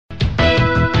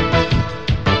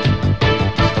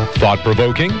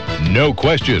Thought-provoking? No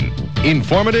question.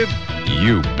 Informative?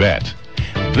 You bet.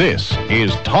 This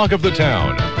is Talk of the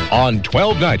Town on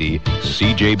 1290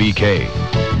 CJBK.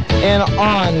 And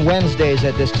on Wednesdays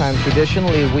at this time,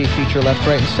 traditionally, we feature Left,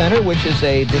 Right, and Center, which is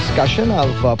a discussion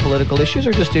of political issues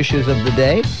or just issues of the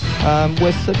day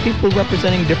with people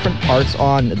representing different parts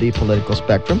on the political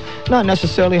spectrum. Not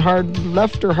necessarily hard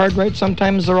left or hard right.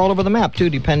 Sometimes they're all over the map,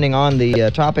 too, depending on the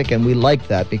topic, and we like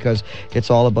that because it's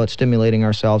all about stimulating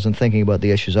ourselves and thinking about the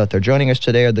issues out there. Joining us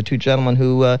today are the two gentlemen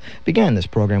who began this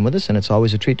program with us, and it's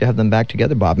always a treat to have them back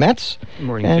together. Bob Metz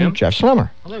and Jim. Jeff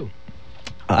Slimmer. Hello.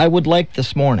 I would like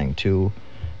this morning to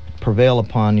prevail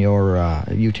upon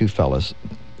you two fellas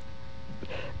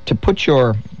to put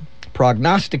your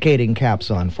prognosticating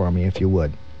caps on for me, if you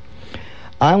would.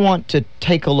 I want to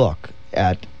take a look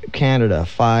at Canada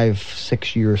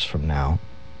 5-6 years from now,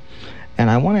 and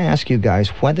I want to ask you guys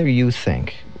whether you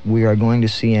think we are going to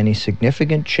see any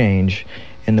significant change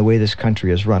in the way this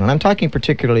country is run. And I'm talking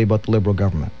particularly about the Liberal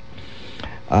government.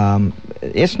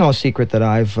 It's no secret that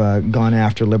I've gone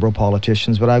after Liberal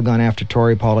politicians, but I've gone after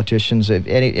Tory politicians.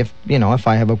 If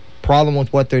I have a problem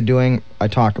with what they're doing, I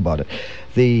talk about it.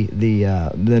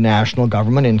 The national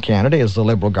government in Canada is the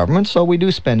Liberal government, so we do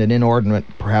spend an inordinate,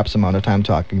 perhaps, amount of time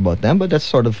talking about them, but that's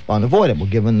sort of unavoidable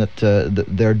given that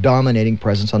their dominating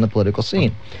presence on the political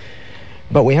scene.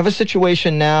 But we have a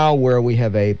situation now where we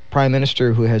have a prime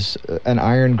minister who has an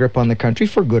iron grip on the country,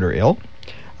 for good or ill.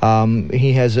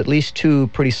 He has at least two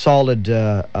pretty solid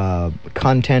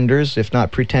contenders, if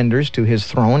not pretenders, to his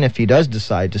throne if he does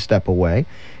decide to step away.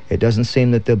 It doesn't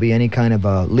seem that there'll be any kind of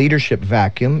a leadership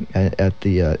vacuum at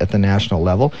the national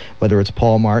level, whether it's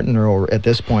Paul Martin or at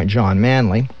this point John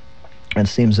Manley. It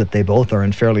seems that they both are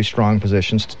in fairly strong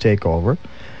positions to take over.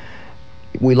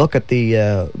 We look at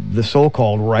the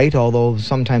so-called right, although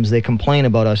sometimes they complain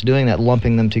about us doing that,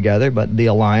 lumping them together, but the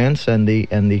Alliance and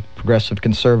the Progressive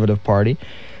Conservative Party,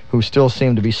 who still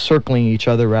seem to be circling each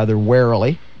other rather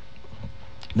warily.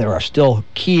 There are still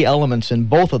key elements in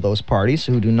both of those parties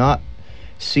who do not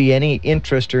see any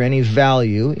interest or any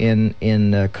value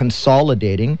in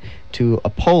consolidating to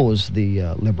oppose the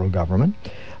Liberal government.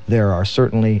 There are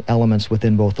certainly elements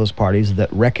within both those parties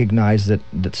that recognize that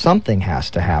something has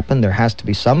to happen. There has to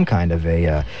be some kind of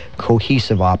a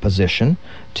cohesive opposition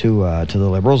to the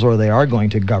Liberals, or they are going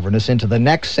to govern us into the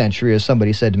next century, as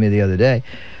somebody said to me the other day.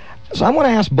 So I want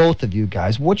to ask both of you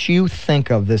guys what you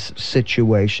think of this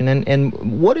situation,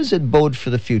 and what does it bode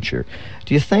for the future?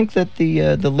 Do you think that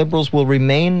the Liberals will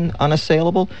remain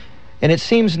unassailable? And it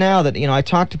seems now that, I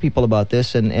talk to people about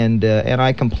this, and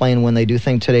I complain when they do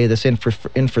think today this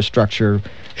infrastructure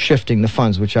shifting the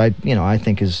funds, which I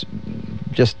think is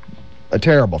just a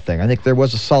terrible thing. I think there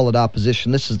was a solid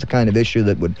opposition. This is the kind of issue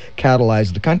that would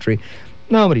catalyze the country.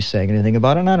 Nobody's saying anything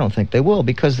about it, and I don't think they will,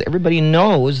 because everybody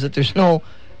knows that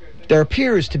there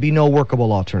appears to be no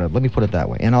workable alternative. Let me put it that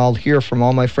way. And I'll hear from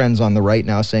all my friends on the right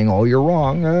now saying, oh, you're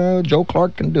wrong, Joe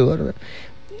Clark can do it.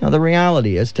 The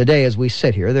reality is, today as we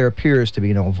sit here, there appears to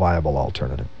be no viable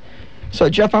alternative. So,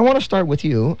 Jeff, I want to start with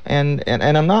you, and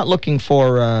I'm not looking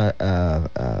for,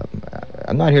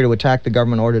 I'm not here to attack the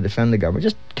government or to defend the government.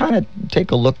 Just kind of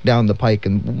take a look down the pike,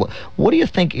 and what do you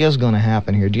think is going to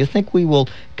happen here? Do you think we will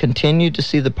continue to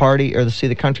see the party, or to see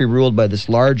the country ruled by this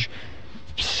large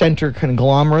center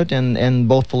conglomerate, and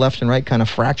both the left and right kind of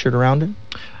fractured around it?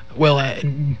 Well,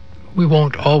 we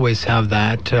won't always have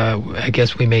that. I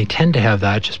guess we may tend to have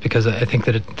that, just because I think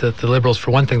that the Liberals,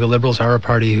 for one thing, the Liberals are a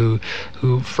party who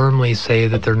firmly say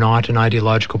that they're not an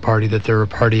ideological party, that they're a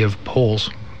party of polls,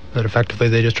 that effectively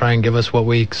they just try and give us what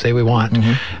we say we want.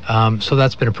 Mm-hmm. So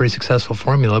that's been a pretty successful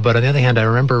formula. But on the other hand, I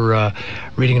remember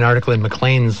reading an article in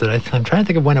Maclean's that I'm trying to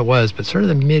think of when it was, but sort of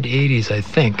the mid-'80s, I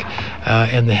think.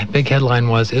 And the big headline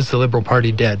was, "Is the Liberal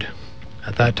Party dead?"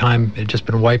 At that time, it had just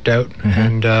been wiped out, mm-hmm.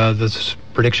 and the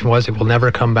prediction was it will never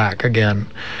come back again.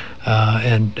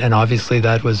 And obviously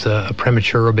that was a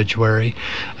premature obituary.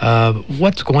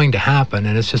 What's going to happen,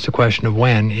 and it's just a question of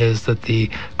when, is that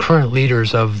the current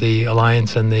leaders of the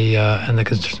Alliance and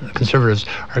the Conservatives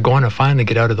are going to finally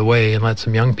get out of the way and let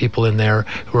some young people in there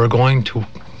who are going to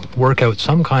work out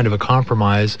some kind of a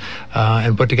compromise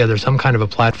and put together some kind of a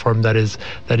platform that is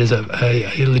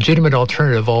a legitimate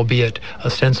alternative, albeit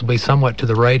ostensibly somewhat to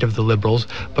the right of the Liberals,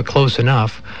 but close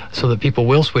enough so that people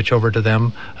will switch over to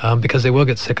them because they will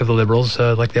get sick of the Liberals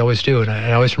like they always do. And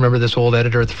I always remember this old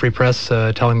editor at the Free Press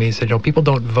telling me, he said, people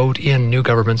don't vote in new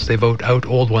governments, they vote out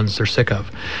old ones they're sick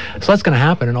of. So that's going to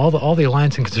happen, and all the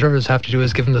Alliance and Conservatives have to do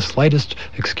is give them the slightest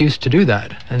excuse to do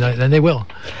that, and then they will.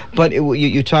 But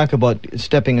you talk about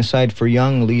stepping aside for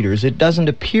young leaders. It doesn't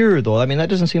appear, though. I mean, that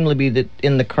doesn't seem to be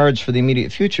in the cards for the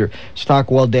immediate future.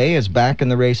 Stockwell Day is back in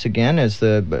the race again as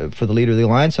for the leader of the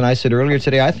Alliance, and I said earlier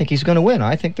today, I think he's going to win.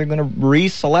 I think they're going to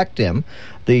re-select him.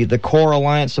 The core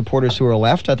Alliance supporters who are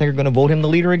left, I think, are going to vote him the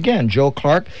leader again. Joe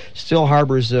Clark still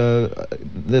harbors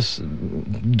this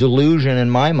delusion in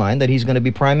my mind that he's going to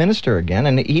be Prime Minister again,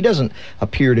 and he doesn't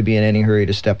appear to be in any hurry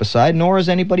to step aside, nor is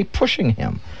anybody pushing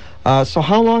him. So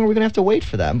how long are we going to have to wait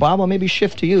for that? And Bob, I'll maybe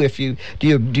shift to you.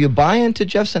 Do you buy into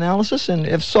Jeff's analysis, and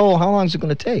if so, how long is it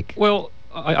going to take? Well,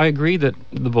 I agree that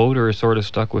the voter is sort of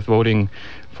stuck with voting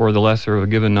for the lesser of a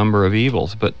given number of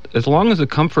evils, but as long as the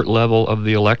comfort level of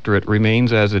the electorate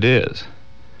remains as it is,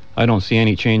 I don't see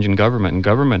any change in government, and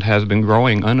government has been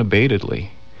growing unabatedly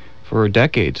for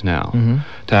decades now. Mm-hmm.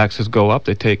 Taxes go up.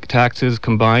 They take taxes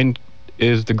combined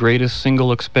is the greatest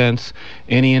single expense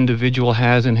any individual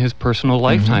has in his personal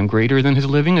lifetime, greater than his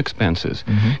living expenses,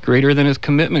 greater than his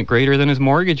commitment, greater than his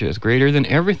mortgages, greater than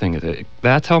everything.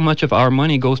 That's how much of our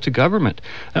money goes to government.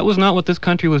 That was not what this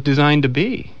country was designed to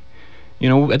be. You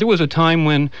know, there was a time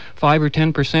when 5 or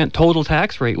 10% total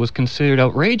tax rate was considered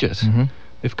outrageous.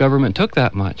 If government took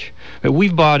that much. But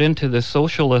we've bought into this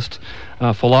socialist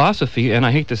philosophy, and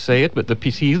I hate to say it, but the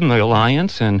PCs and the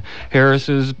Alliance and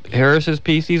Harris's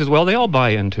PCs as well, they all buy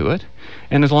into it.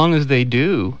 And as long as they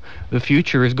do, the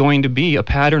future is going to be a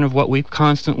pattern of what we've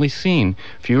constantly seen.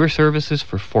 Fewer services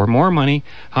for more money,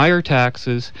 higher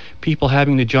taxes, people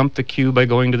having to jump the queue by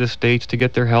going to the States to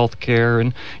get their health care,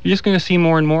 and you're just going to see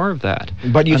more and more of that.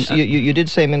 But you did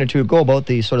say a minute or two ago about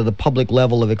the sort of the public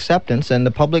level of acceptance, and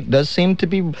the public does seem to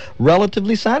be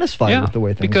relatively satisfied with the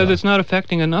way things because are. It's not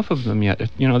affecting enough of them yet.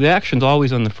 You know, the action's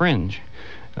always on the fringe.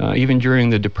 Even during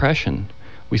the Depression,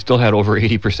 we still had over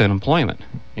 80% employment.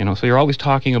 You know, so you're always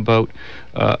talking about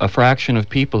a fraction of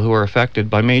people who are affected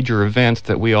by major events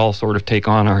that we all sort of take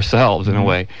on ourselves in a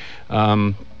way.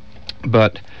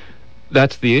 But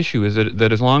that's the issue, is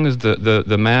that as long as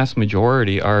the mass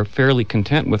majority are fairly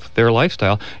content with their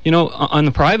lifestyle, you know, on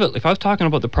the private, if I was talking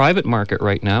about the private market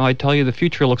right now, I'd tell you the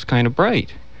future looks kind of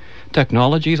bright.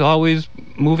 Technology is always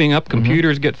moving up.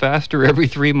 Computers get faster every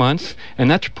 3 months,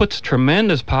 and that puts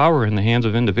tremendous power in the hands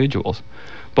of individuals,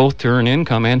 both to earn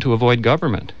income and to avoid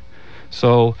government.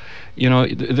 So, you know,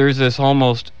 there's this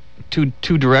almost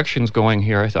two directions going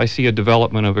here. I see a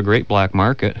development of a great black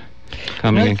market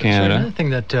coming in Canada. Another thing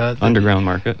that underground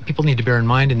market. People need to bear in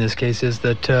mind in this case is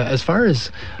that as far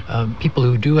as people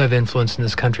who do have influence in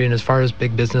this country, and as far as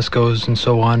big business goes and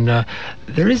so on,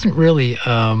 there isn't really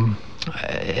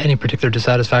any particular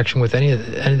dissatisfaction with any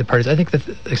of the parties. I think that,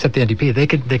 except the NDP,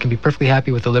 they can be perfectly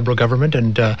happy with the Liberal government,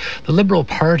 and the Liberal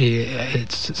Party,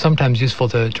 it's sometimes useful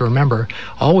to remember,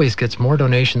 always gets more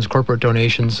donations, corporate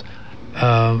donations,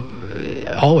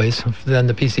 always, than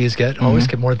the PCs get, always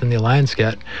get more than the Alliance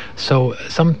get. So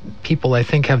some people, I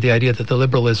think, have the idea that the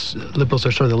Liberals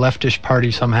are sort of the leftish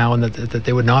party somehow, and that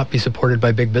they would not be supported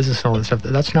by big business and all that stuff.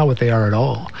 That's not what they are at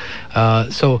all.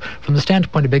 So from the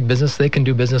standpoint of big business, they can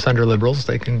do business under Liberals.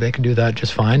 They can do that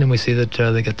just fine, and we see that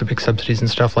they get the big subsidies and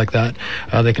stuff like that.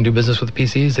 They can do business with the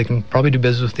PCs. They can probably do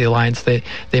business with the Alliance.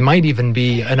 They might even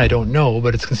be, and I don't know,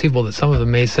 but it's conceivable that some of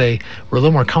them may say we're a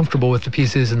little more comfortable with the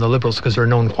PCs and the Liberals because they're a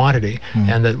known quantity,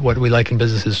 and that what we like in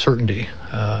business is certainty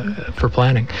for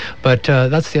planning. But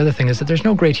that's the other thing, is that there's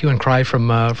no great hue and cry from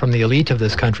the elite of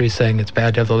this country saying it's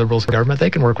bad to have the Liberals in government.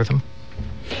 They can work with them.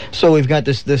 So we've got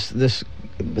this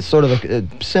sort of a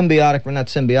symbiotic, or not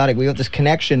symbiotic, we have this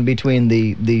connection between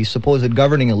the supposed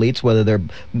governing elites, whether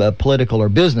they're political or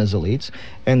business elites,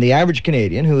 and the average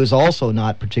Canadian, who is also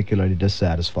not particularly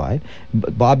dissatisfied.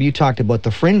 Bob, you talked about the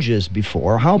fringes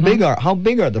before. How big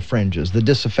are the fringes, the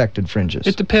disaffected fringes?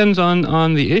 It depends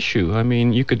on the issue. I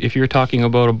mean, if you're talking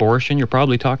about abortion, you're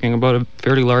probably talking about a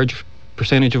fairly large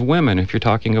percentage of women. If you're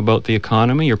talking about the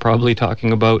economy, you're probably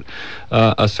talking about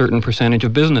a certain percentage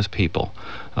of business people.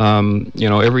 You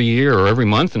know, every year or every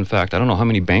month, in fact, I don't know how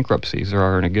many bankruptcies there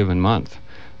are in a given month.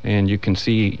 And you can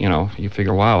see, you know, you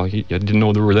figure, wow, I didn't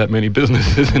know there were that many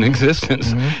businesses in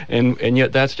existence. And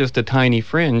yet that's just a tiny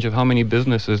fringe of how many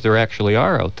businesses there actually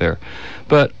are out there.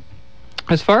 But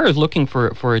as far as looking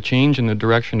for a change in the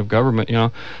direction of government, you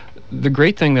know, the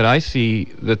great thing that I see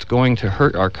that's going to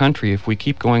hurt our country if we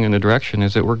keep going in the direction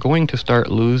is that we're going to start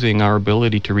losing our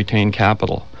ability to retain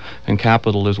capital. And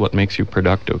capital is what makes you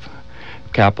productive.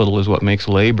 capital is what makes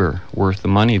labor worth the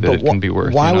money that it can be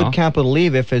worth. Why you know? would capital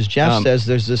leave if, as Jeff says,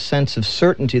 there's this sense of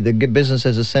certainty, the business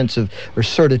has a sense of, or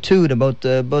certitude about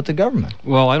the government?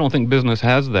 Well, I don't think business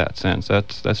has that sense.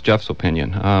 That's Jeff's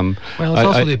opinion. Well, it's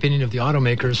also the opinion of the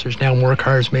automakers. There's now more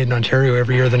cars made in Ontario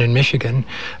every year than in Michigan.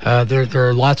 There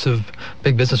are lots of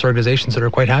big business organizations that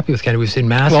are quite happy with Canada. We've seen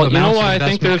massive amounts of investment. I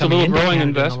think there's a little growing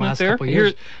investment there.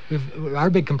 Our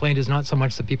big complaint is not so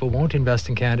much that people won't invest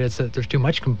in Canada, it's that there's too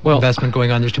much investment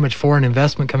going on. There's too much foreign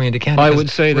investment coming into Canada. I would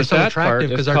say we're so that attractive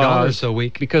because our dollar is so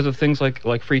weak. Because of things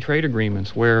like free trade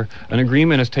agreements, where an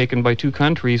agreement is taken by two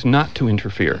countries not to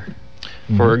interfere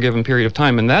for a given period of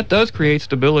time, and that does create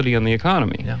stability in the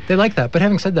economy. Yeah, they like that. But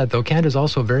having said that, though, Canada is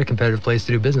also a very competitive place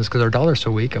to do business because our dollar is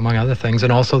so weak, among other things,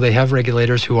 and also they have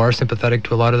regulators who are sympathetic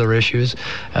to a lot of their issues.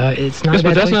 It's not. Yes,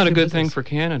 but that's not a good thing for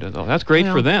Canada, though. That's great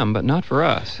for them, but not for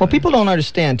us. Well, people don't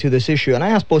understand to this issue, and I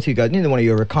asked both of you guys. Neither one of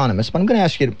you are economists, but I'm going to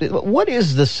ask you: what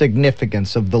is the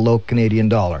significance of the low Canadian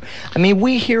dollar? I mean,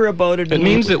 we hear about it. It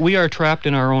means that we are trapped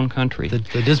in our own country,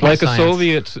 like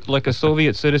a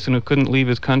Soviet citizen who couldn't leave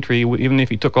his country, even if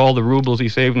he took all the rubles he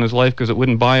saved in his life, because it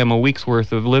wouldn't buy him a week's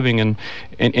worth of living in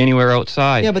anywhere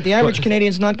outside. Yeah, but the average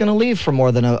Canadian's not going to leave for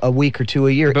more than a week or two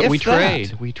a year. But we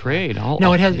trade.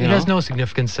 No, it has no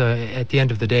significance at the end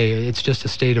of the day. It's just a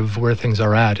state of where things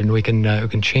are at, and we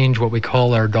can change what we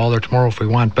call our dollar tomorrow if we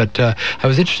want. But I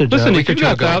was interested. Listen, if you've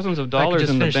got thousands of dollars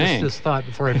in the bank. This thought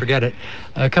before I forget it.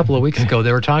 A couple of weeks ago,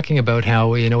 they were talking about how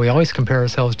we always compare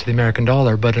ourselves to the American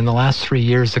dollar, but in the last 3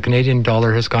 years, the Canadian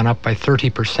dollar has gone up by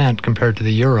 30% compared to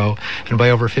the euro, and by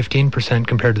over 15%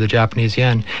 compared to the Japanese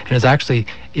yen, and has actually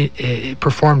it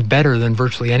performed better than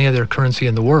virtually any other currency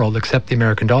in the world except the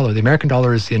American dollar. The American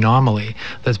dollar is the anomaly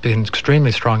that's been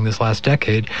extremely strong this last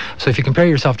decade. So if you compare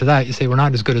yourself to that, you say we're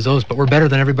not as good as those, but we're better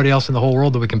than everybody else in the whole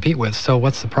world that we compete with. So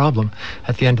what's the problem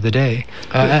at the end of the day?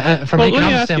 From an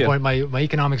economic standpoint, my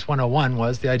economics 101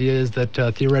 was the idea is that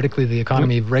theoretically the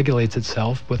economy regulates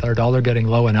itself. With our dollar getting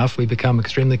low enough, we become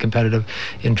extremely competitive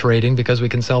in trading because we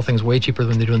can sell things way cheaper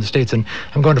than they do in the States. And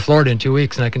I'm going to Florida in 2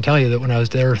 weeks, and I can tell you that when I was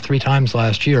there 3 times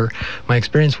last year, my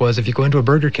experience was if you go into a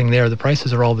Burger King there, the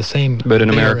prices are all the same. But in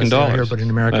American dollars. Here, but in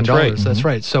American dollars. Right. That's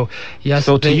right. So, yes,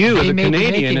 so to you, they as a may be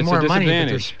Canadian, making more it's a money, but they're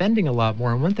disadvantage. spending a lot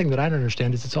more. And one thing that I don't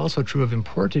understand is it's also true of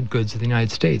imported goods to the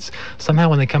United States. Somehow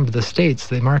when they come to the States,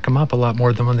 they mark them up a lot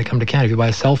more than when they come to Canada. If you buy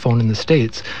a cell phone in the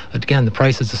States, again, the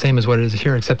price is the same as what it is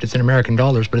here, except it's in American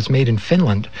dollars, but it's made in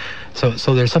Finland.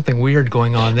 So there's something weird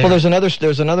going on there. Well,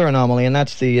 there's another anomaly, and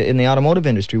that's in the automotive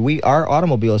industry. Our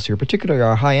automobiles here, particularly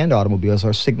our high-end automobiles,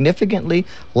 are significantly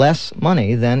less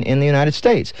money than in the United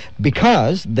States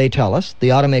because they tell us, the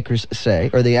automakers say,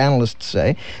 or the analysts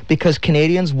say, because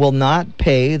Canadians will not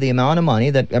pay the amount of money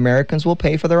that Americans will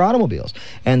pay for their automobiles,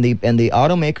 and the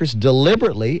automakers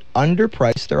deliberately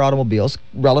underprice their automobiles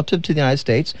relative to the United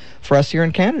States for us here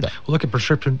in Canada. Well, look at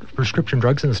prescription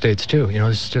drugs in the States too.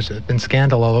 It's just been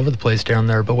scandal all over the place down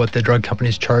there. But what the drug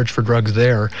companies charge for drugs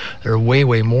there, they're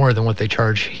way more than what they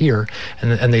charge here.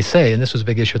 And they say, and this was a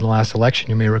big issue in the last election,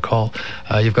 you may recall,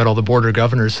 you've got all the border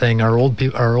governors saying our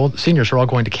old seniors are all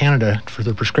going to Canada for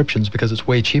their prescriptions because it's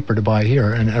way cheaper to buy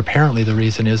here. And apparently the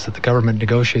reason is that the government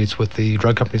negotiates with the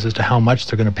drug companies as to how much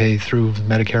they're going to pay through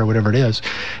Medicare or whatever it is.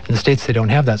 In the States, they don't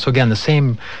have that. So again, the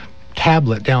same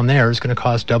tablet down there is going to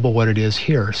cost double what it is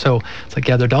here. So it's like,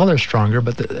 yeah, their dollar's stronger,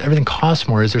 but everything costs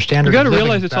more. Is their standard of living You've got to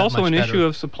realize it's also an better? Issue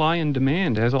of supply and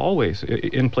demand, as always.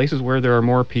 In places where there are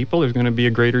more people, there's going to be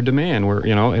a greater demand.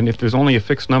 And if there's only a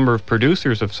fixed number of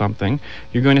producers of something,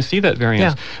 you're going to see that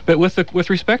variance. Yeah. But with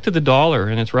respect to the dollar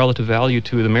and its relative value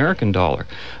to the American dollar,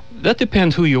 that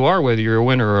depends who you are, whether you're a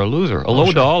winner or a loser. A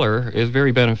low dollar is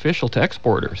very beneficial to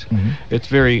exporters. It's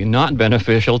very not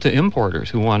beneficial to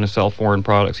importers who want to sell foreign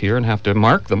products here and have to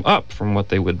mark them up from what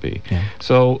they would be. Yeah.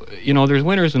 So, there's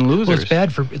winners and losers. Well,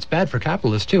 it's bad for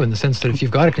capitalists, too, in the sense that if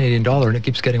you've got a Canadian dollar and it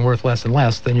keeps getting worth less and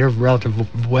less, then your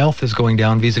relative wealth is going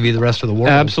down vis-a-vis the rest of the world.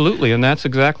 Absolutely, and that's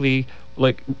exactly...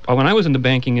 Like, when I was in the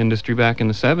banking industry back in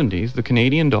the 70s, the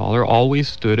Canadian dollar always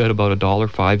stood at about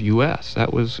 $1.05 US.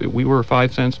 We were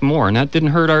 5 cents more, and that didn't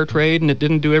hurt our trade, and it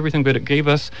didn't do everything, but it gave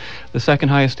us the second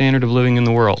highest standard of living in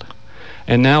the world.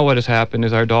 And now what has happened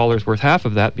is our dollar's worth half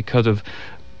of that because of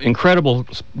incredible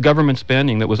government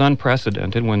spending that was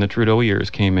unprecedented when the Trudeau years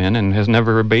came in and has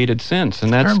never abated since.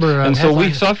 And so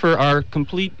we suffer our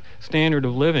complete standard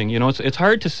of living. You know, it's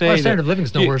hard to say. Our standard of living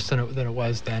is no you- worse than it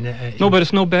was then. No, but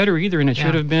it's no better either, and it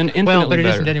should have been infinitely well, but it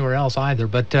better. isn't anywhere else either.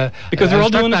 But Because they're I all was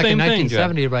struck doing the back same in thing, Jeff.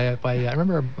 1970 by I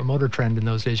remember a motor trend in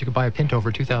those days. You could buy a Pinto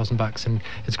for $2,000, and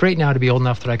it's great now to be old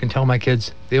enough that I can tell my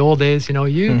kids the old days. You know,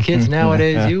 you kids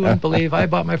nowadays, you wouldn't believe I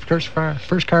bought my first car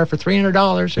for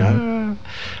 $300.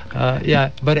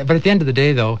 But at the end of the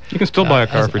day, though, You can still buy a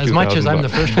car for $2,000. as much as I'm the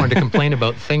first one to complain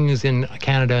about things in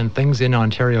Canada and things in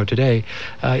Ontario today,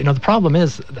 the problem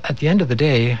is at the end of the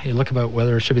day, you look about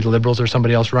whether it should be the Liberals or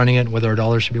somebody else running it, whether a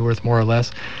dollar should be worth more or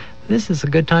less. This is a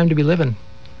good time to be living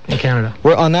in Canada.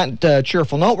 We're on that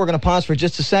cheerful note. We're going to pause for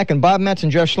just a second. Bob Metz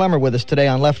and Jeff Schlemmer with us today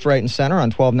on Left, Right, and Center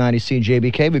on 1290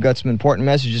 CJBK. We've got some important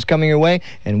messages coming your way,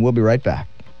 and we'll be right back.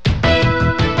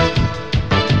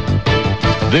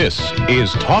 This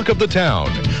is Talk of the Town,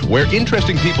 where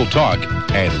interesting people talk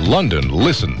and London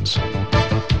listens.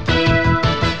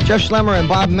 Jeff Schlemmer and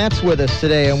Bob Metz with us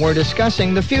today, and we're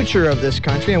discussing the future of this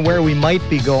country and where we might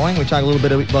be going. We talked a little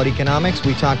bit about economics.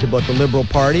 We talked about the Liberal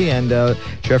Party, and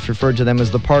Jeff referred to them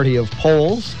as the party of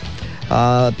polls,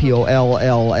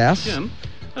 P-O-L-L-S. Jim,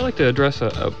 I'd like to address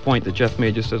a point that Jeff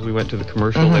made just as we went to the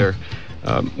commercial there,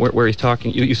 where he's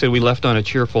talking. You said we left on a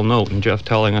cheerful note, and Jeff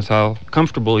telling us how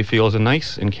comfortable he feels and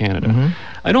nice in Canada.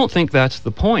 I don't think that's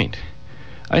the point.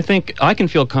 I think I can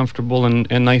feel comfortable and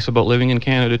nice about living in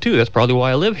Canada, too. That's probably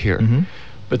why I live here.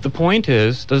 But the point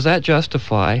is, does that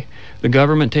justify the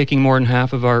government taking more than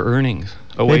half of our earnings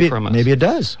away from us? Maybe it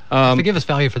does. If they give us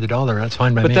value for the dollar, that's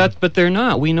fine by me. But they're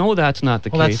not. We know that's not the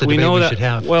Well, case. that's the we debate know we that. should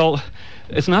have. Well,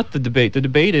 it's not the debate. The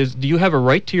debate is, do you have a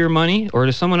right to your money, or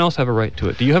does someone else have a right to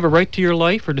it? Do you have a right to your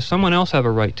life, or does someone else have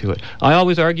a right to it? I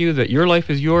always argue that your life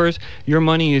is yours, your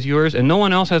money is yours, and no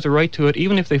one else has a right to it,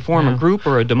 even if they form a group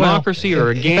or a democracy or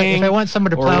a gang. If I want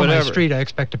someone to or plow my whatever. street, I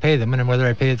expect to pay them, and whether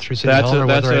I pay it through City That's Hall a- or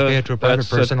that's whether I a- pay it to a private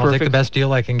that's a person, I'll take the perfect- best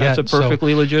deal I can get. That's a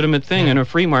perfectly legitimate thing in a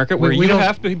free market where We you don't-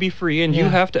 have to be free and you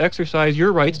have to exercise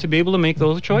your rights to be able to make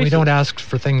those choices. We don't ask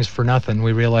for things for nothing.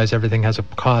 We realize everything has a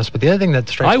cost. But the other thing that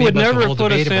strikes I me would about the never whole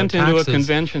put a debate about cent into a taxes-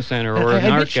 convention center or an I'd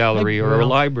art be- gallery or a well,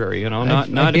 library, not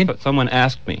I'd be- if someone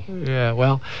asked me. Yeah,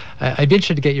 well, I'd be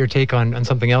interested to get your take on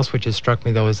something else which has struck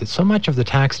me, though, is that so much of the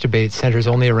tax debate centers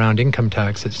only around income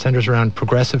tax. It centers around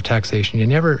progressive taxation. You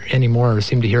never anymore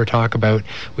seem to hear talk about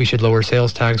we should lower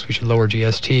sales tax, we should lower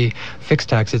GST, fixed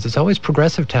taxes. It's always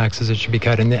progressive taxes that should be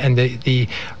cut. And the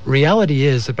reality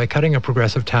is that by cutting a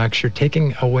progressive tax, you're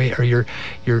taking away, or you're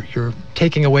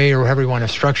taking away, or however you want to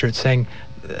structure it, saying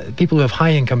people who have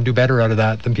high income do better out of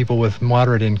that than people with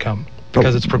moderate income.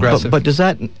 Because it's progressive. But does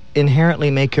that inherently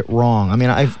make it wrong? I mean,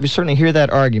 we certainly hear that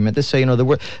argument. They say,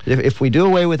 if we do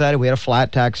away with that, if we had a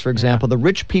flat tax, for example, the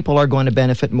rich people are going to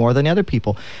benefit more than the other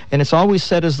people. And it's always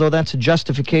said as though that's a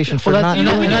justification for not doing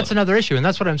and it. that's another issue. And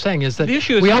that's what I'm saying is that The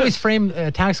issue is we not- always frame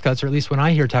tax cuts, or at least when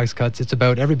I hear tax cuts, it's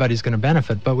about everybody's going to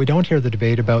benefit. But we don't hear the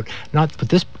debate about not but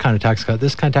this kind of tax cut.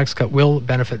 This kind of tax cut will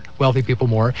benefit wealthy people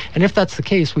more. And if that's the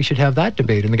case, we should have that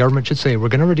debate. And the government should say, we're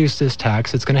going to reduce this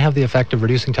tax. It's going to have the effect of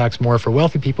reducing tax more for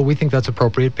wealthy people. We think that's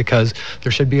appropriate because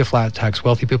there should be a flat tax.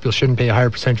 Wealthy people shouldn't pay a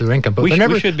higher percentage of their income. But We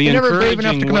they're should be never brave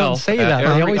enough to encouraging come out and wealth say at that. They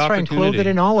every always try and clothe it opportunity.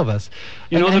 in all of us.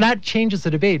 And that changes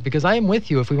the debate, because I am with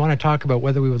you if we want to talk about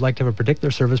whether we would like to have a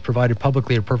particular service provided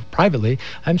publicly or privately.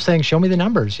 I'm saying show me the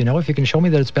numbers. If you can show me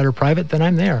that it's better private, then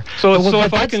I'm there. So But if I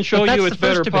that's- can show but you that's it's the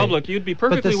first better debate. public, you'd be But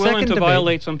the perfectly willing second to debate-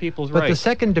 violate some people's But the rights.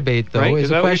 second debate, though, Right? is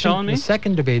Is a that what you're question. telling me? The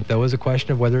second debate, though, is a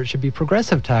question of whether it should be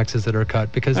progressive taxes that are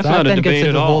cut, because That's that not a then gets debate into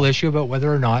at the all. whole issue about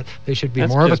whether or not they should be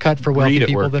That's more of a just cut for greed wealthy at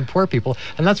people work. than poor people.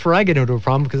 And that's where I get into a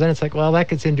problem, because then it's like, well, that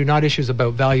gets into not issues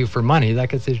about value for money. That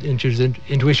gets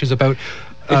into issues about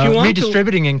If you want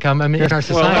redistributing income in our Well,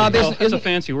 society. Bob, that's a isn't-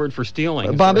 fancy word for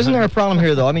stealing. Bob, isn't there a problem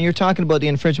here, though? I mean, you're talking about the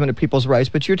infringement of people's rights,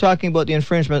 but you're talking about the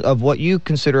infringement of what you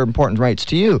consider important rights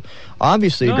to you.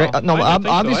 Obviously, No, I don't think so.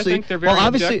 obviously, I think they're very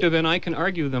obviously, objective, and I can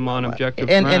argue them on objective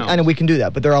and grounds. we can do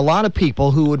that. But there are a lot of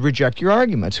people who would reject your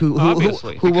arguments.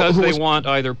 Obviously, because they will- want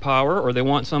either power or they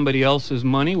want somebody else's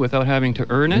money without having to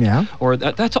earn it. Yeah. Or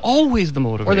that's always the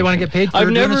motivation. Or they want to get paid for I've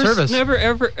doing never, a service. never,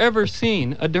 ever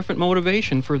seen a different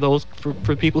motivation for those for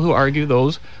people who argue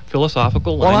those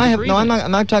philosophical lines. Well, I of have no. reasoning.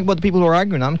 I'm not talking about the people who are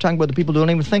arguing. I'm talking about the people who don't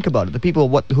even think about it. The people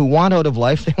who want out of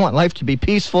life. They want life to be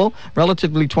peaceful,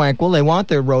 relatively tranquil. They want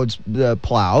their roads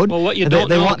plowed. Well, what you They- don't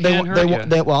they know want- they can want- they hurt want- you.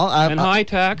 they- well, and high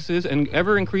taxes and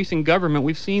ever-increasing government.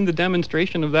 We've seen the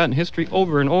demonstration of that in history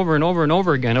over and over and over and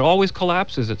over again. It always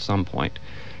collapses at some point.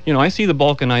 I see the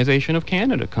balkanization of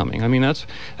Canada coming. I mean, that's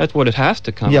what it has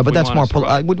to come. Yeah, if but we that's wanna more.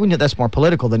 survive. That's more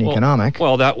political than economic.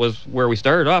 Well, that was where we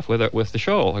started off with the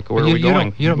show. Like, where But are we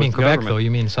going? You don't mean with Quebec, government? though. You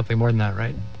mean something more than that,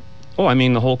 right? Oh, I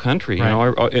mean the whole country, you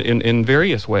know, in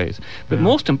various ways. But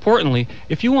most importantly,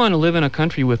 if you want to live in a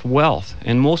country with wealth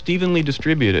and most evenly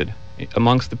distributed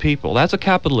amongst the people, that's a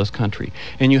capitalist country.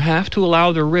 And you have to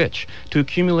allow the rich to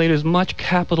accumulate as much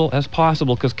capital as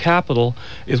possible, because capital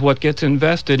is what gets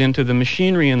invested into the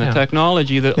machinery and the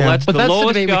technology that lets the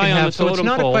lowest guy on the totem pole. So it's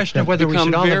not a question of whether we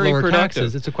should all have lower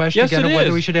taxes. It's a question again of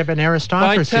whether we should have an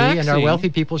aristocracy and our wealthy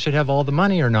people should have all the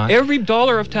money or not. Every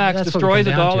dollar of tax destroys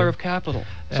a dollar of capital.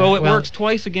 So it works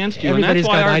twice against you, and that's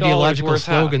why our ideological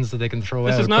slogans that they can throw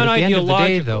out. This is not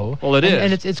ideological, though. Well, it is,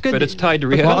 and it's good, but it's tied to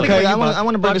reality. Okay, I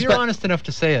want to bring this back. You're honest enough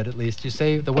to say it, at least. You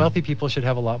say the wealthy people should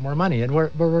have a lot more money, and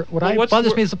what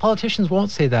bothers me is the politicians won't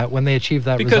say that when they achieve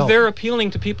that result. Because they're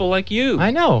appealing to people like you.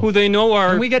 I know. Who they know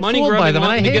are money-grubbing,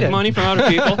 and they get money from other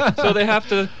people, so they have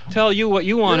to tell you what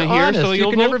you want to hear, so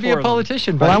you'll vote for them. You can never be a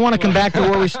politician. Well, I want to come back to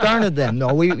where we started then.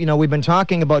 No, we've been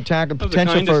talking about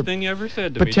potential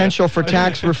for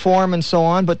tax reform and so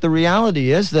on, but the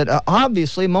reality is that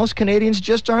obviously most Canadians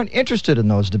just aren't interested in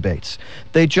those debates.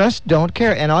 They just don't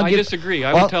care. And I disagree.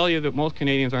 I would tell you that most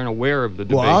Canadians aren't aware of the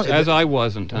debates, as I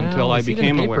wasn't until I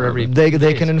became aware of it.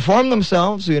 They can inform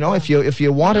themselves, you know, if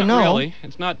you want to know. Really.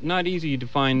 It's not easy to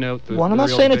find out the I'm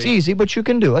not saying it's easy, but you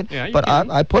can do it. Yeah, but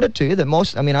I put it to you that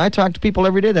I talk to people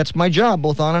every day. That's my job,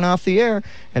 both on and off the air.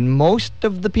 And most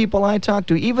of the people I talk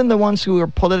to, even the ones who are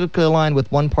politically aligned with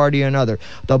one party or another,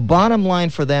 the bottom line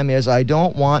for them is, I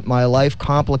don't want my life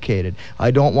complicated.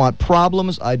 I don't want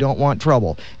problems. I don't want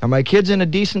trouble. Are my kids in a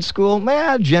decent school?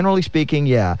 Generally speaking,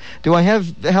 yeah. Do I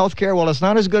have health care? Well, it's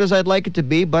not as good as I'd like it to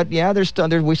be, but yeah,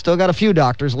 we still got a few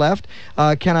doctors left.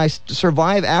 Can I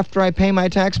survive after I pay my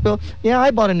tax bill? Yeah,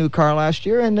 I bought a new car last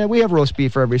year, and we have roast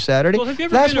beef every Saturday. Well,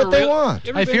 that's what they want.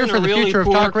 I fear for the future of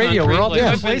talk radio. We're all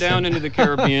I've been down into the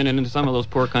Caribbean and into some of those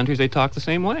poor countries. They talk the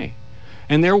same way.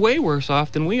 And they're way worse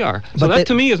off than we are. So that,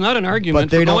 to me, is not an argument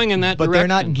for going in that direction. But they're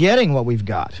not getting what we've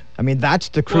got. I mean, that's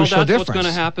the crucial difference. What's going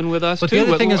to happen with us, too. The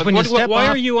other thing is when you step why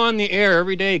are you on the air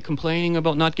every day complaining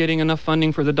about not getting enough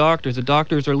funding for the doctors? The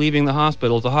doctors are leaving the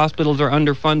hospitals. The hospitals are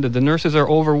underfunded. The nurses are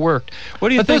overworked. What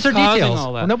do you think is causing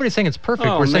all that? Well, nobody's saying it's perfect.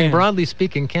 We're saying, broadly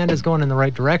speaking, Canada's going in the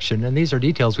right direction, and these are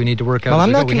details we need to work out. Well,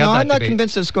 I'm not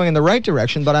convinced it's going in the right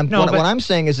direction, but what I'm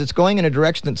saying is it's going in a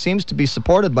direction that seems to be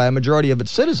supported by a majority of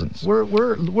its citizens.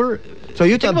 So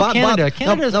you talk about Canada.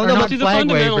 Canada's not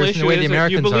flag wavers in the way the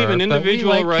Americans are. Do you believe in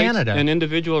individual rights Canada. and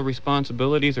individual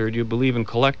responsibilities, or do you believe in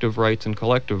collective rights and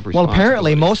collective responsibilities?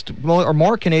 Well, apparently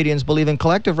more Canadians believe in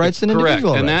collective rights than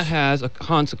individual rights. And that has a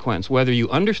consequence, whether you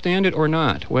understand it or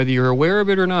not, whether you're aware of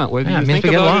it or not, whether you think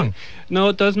about it. No,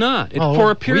 it does not.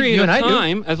 For a period of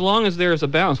time, as long as there's a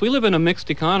balance. We live in a mixed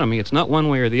economy. It's not one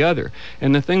way or the other.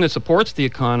 And the thing that supports the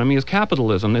economy is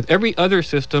capitalism. Every other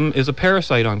system is a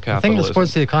parasite on capitalism. The thing that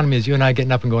supports the economy is you and I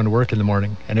getting up and going to work in the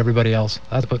morning, and everybody else.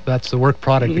 That's the work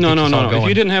product. No. If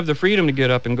you didn't have the freedom to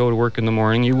get up and go to work in the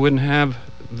morning, you wouldn't have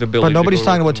the ability. But nobody's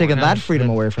talking about taking that freedom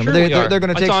away from us. They're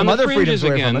going to take some other freedoms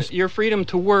away from us. Your freedom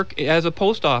to work as a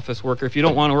post office worker. If you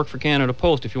don't want to work for Canada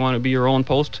Post, if you want to be your own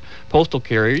postal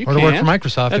carrier, you can't. Or to work for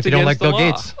Microsoft if you don't like Bill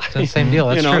Gates. It's the same deal.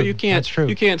 That's true. That's true.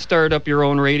 You can't start up your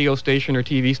own radio station or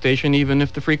TV station even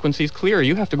if the frequency's clear.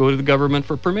 You have to go to the government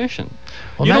for permission.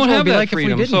 Well, you don't have that like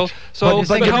freedom.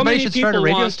 But how many should start a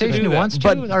radio station who wants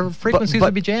to? Our frequencies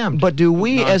would be jammed. But do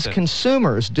we, as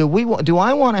consumers, do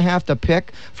I want to have to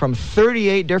pick from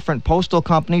 38 different postal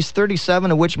companies,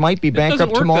 37 of which might be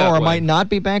bankrupt tomorrow or might not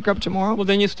be bankrupt tomorrow? Well,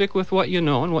 then you stick with what you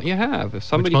know and what you have. If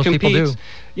somebody competes,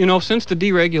 since the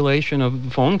deregulation of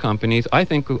the phone companies, I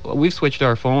think we've switched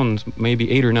our phones maybe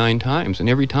 8 or 9 times, and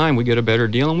every time we get a better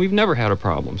deal, and we've never had a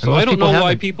problem. So I don't know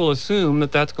why people assume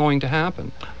that that's going to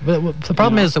happen. But the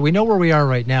problem is that we know where we are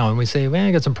right now, and we say,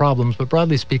 I got some problems, but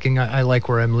broadly speaking, I like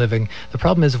where I'm living. The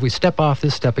problem is if we step off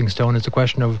this stepping stone, it's a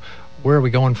question of where are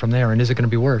we going from there, and is it going to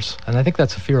be worse? And I think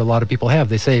that's a fear a lot of people have.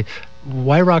 They say,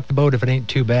 why rock the boat if it ain't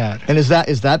too bad? And is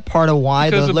that part of why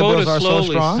the Liberals are so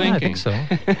strong? Yeah, I think so.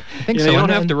 You don't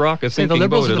have to rock a sinking boat. The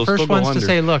Liberals are the first ones to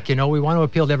say, look, we want to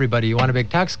appeal to everybody. You want a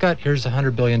big tax cut? Here's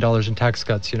 $100 billion in tax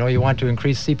cuts. You want to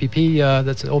increase CPP,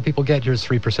 that's old people get, here's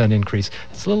 3% increase.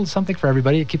 It's a little something for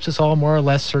everybody. It keeps us all more or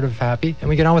less sort of happy, and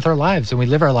we get on with our lives, and we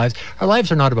live our lives. Our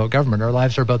lives are not about government. Our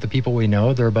lives are about the people we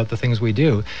know. They're about the things we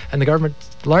do. And the government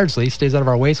largely stays out of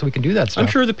our way so we can do that stuff. I'm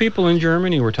sure the people in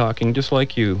Germany were talking just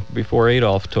like you before before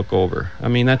Adolf took over. I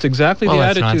mean, that's exactly the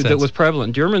that's attitude that nonsense. was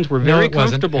prevalent. Germans were very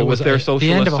comfortable with their socialist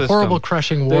the end of a horrible, system.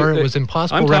 crushing war. It was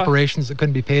impossible I'm reparations that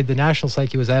couldn't be paid. The national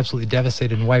psyche was absolutely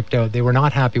devastated and wiped out. They were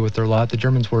not happy with their lot. The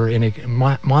Germans were in a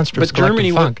monstrous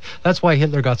collective funk. That's why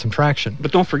Hitler got some traction.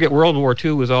 But don't forget, World War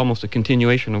II was almost a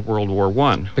continuation of World War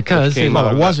I. Because it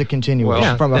was a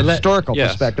continuation from a historical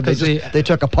perspective. They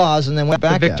took a pause and then went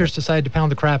back. The victors decided to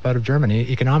pound the crap out of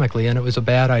Germany economically, and it was a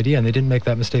bad idea, and they didn't make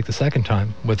that mistake the second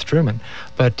time with Truman.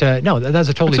 But no, that's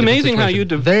a totally different situation. It's amazing how you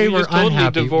just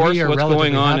totally divorce what's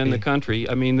going on in the country.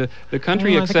 I mean, the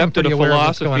country accepted a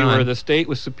philosophy where the state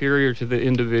was superior to the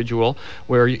individual,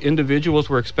 where individuals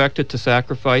were expected to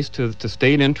sacrifice to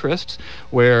state interests,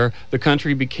 where the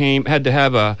country had to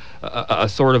have a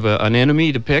sort of an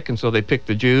enemy to pick, and so they picked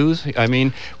the Jews. I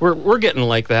mean, we're getting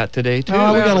like that today too.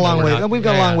 We've got a long way. We've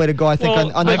got a long way to go. I think.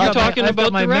 You're talking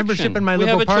about my membership in my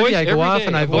Liberal Party. I go off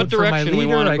and I vote for my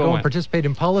leader. I go and participate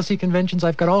in policy conventions.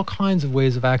 I've got all kinds of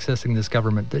ways of accessing this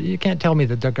government. You can't tell me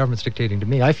that the government's dictating to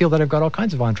me. I feel that I've got all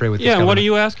kinds of entree with this government. Yeah, what are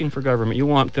you asking for government? You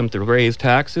want them to raise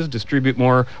taxes, distribute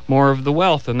more of the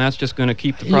wealth, and that's just going to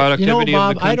keep the productivity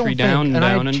Bob, of the country down.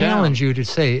 I challenge you to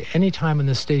say any time in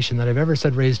this station that I've ever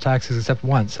said raise taxes except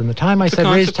once. And the time I said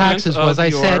raise taxes was I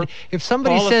said, if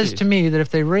somebody says to me that if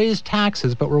they raise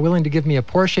taxes but were willing to give me a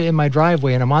Porsche in my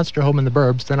driveway and a monster home in the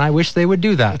burbs, then I wish they would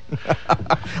do that.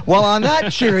 Well, on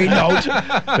that cheery note,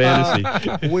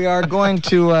 fantasy. We are going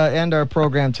to end our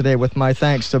program today with my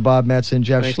thanks to Bob Metz and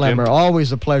Jeff Schlemmer. Jim.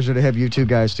 Always a pleasure to have you two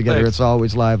guys together. Thanks. It's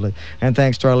always lively. And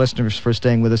thanks to our listeners for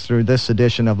staying with us through this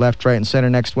edition of Left, Right, and Center.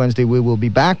 Next Wednesday, we will be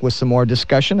back with some more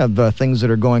discussion of things that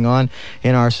are going on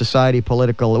in our society,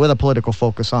 with a political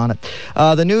focus on it.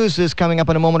 The news is coming up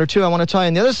in a moment or two. I want to tell you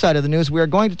on the other side of the news, we are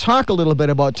going to talk a little bit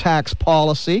about tax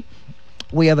policy.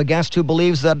 We have a guest who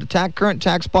believes that the current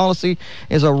tax policy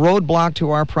is a roadblock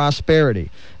to our prosperity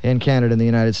in Canada and the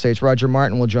United States. Roger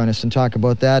Martin will join us and talk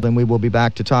about that, and we will be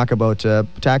back to talk about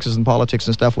taxes and politics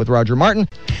and stuff with Roger Martin.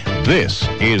 This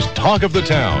is Talk of the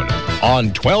Town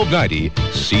on 1290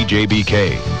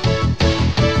 CJBK.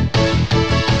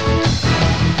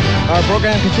 Our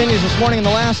program continues this morning in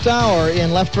the last hour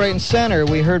in Left, Right, and Center.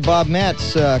 We heard Bob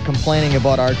Metz complaining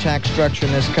about our tax structure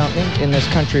in this country, and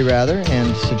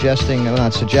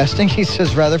he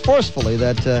says rather forcefully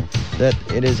that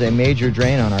it is a major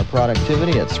drain on our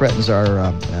productivity. It threatens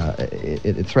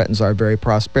it threatens our very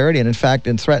prosperity, and in fact,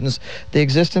 it threatens the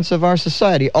existence of our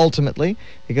society ultimately,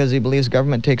 because he believes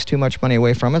government takes too much money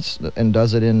away from us and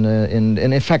does it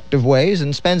in effective ways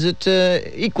and spends it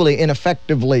equally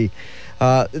ineffectively.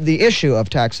 The issue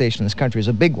of taxation in this country is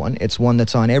a big one. It's one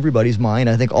that's on everybody's mind,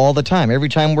 I think, all the time. Every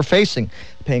time we're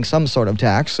paying some sort of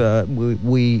tax,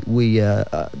 we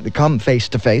come face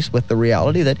to face with the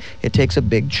reality that it takes a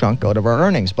big chunk out of our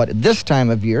earnings. But at this time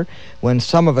of year, when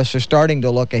some of us are starting to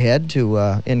look ahead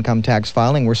to income tax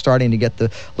filing, we're starting to get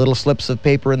the little slips of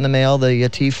paper in the mail, the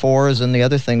T4s and the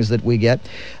other things that we get,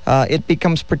 it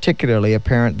becomes particularly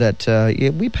apparent that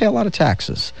we pay a lot of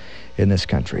taxes in this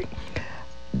country.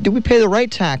 Do we pay the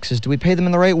right taxes? Do we pay them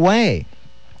in the right way?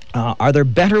 Are there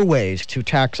better ways to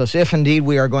tax us if indeed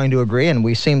we are going to agree, and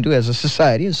we seem to as a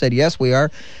society, and said, yes, we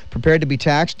are prepared to be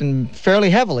taxed, and fairly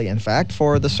heavily, in fact,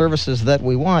 for the services that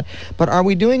we want, but are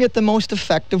we doing it the most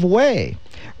effective way?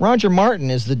 Roger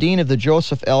Martin is the Dean of the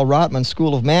Joseph L. Rotman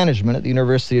School of Management at the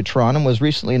University of Toronto and was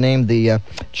recently named the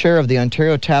chair of the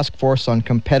Ontario Task Force on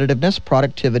Competitiveness,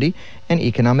 Productivity, and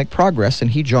Economic Progress,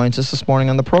 and he joins us this morning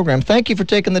on the program. Thank you for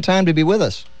taking the time to be with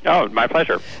us. Oh, my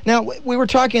pleasure. Now, we were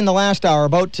talking in the last hour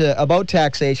about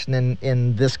taxation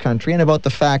in this country and about the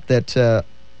fact that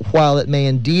while it may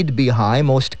indeed be high,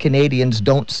 most Canadians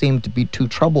don't seem to be too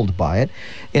troubled by it.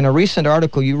 In a recent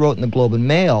article you wrote in the Globe and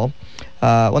Mail,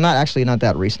 not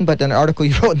that recent, but an article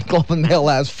you wrote in the Globe and Mail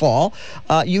last fall,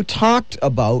 you talked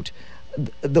about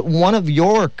one of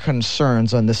your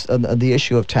concerns on the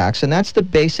issue of tax, and that's the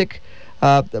basic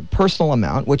the personal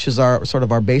amount, which is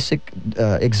our basic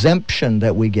exemption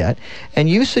that we get. And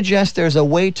you suggest there's a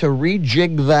way to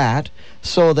rejig that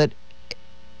so that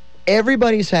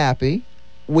everybody's happy.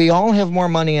 We all have more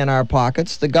money in our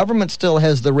pockets. The government still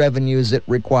has the revenues it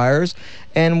requires.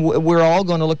 And we're all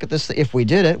going to look at this. If we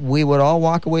did it, we would all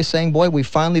walk away saying, boy, we've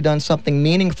finally done something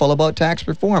meaningful about tax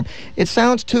reform. It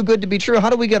sounds too good to be true. How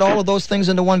do we get all of those things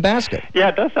into one basket? Yeah,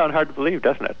 it does sound hard to believe,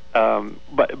 doesn't it?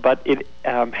 But it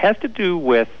has to do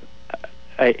with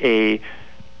a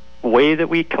way that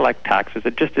we collect taxes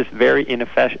that just is very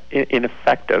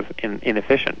ineffective and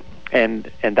inefficient.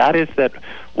 And that is that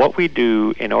what we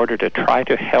do in order to try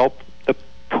to help the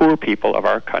poor people of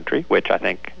our country, which I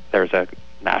think there's a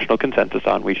national consensus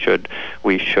on, we should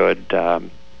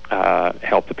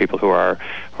help the people who are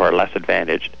less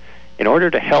advantaged. In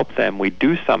order to help them, we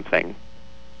do something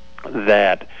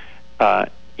that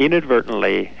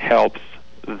inadvertently helps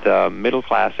the middle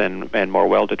class and more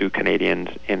well-to-do Canadians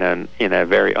in a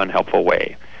very unhelpful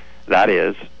way. That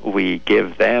is, we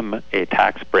give them a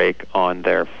tax break on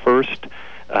their first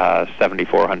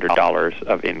 $7,400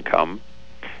 of income,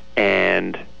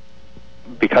 and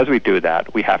because we do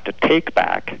that, we have to take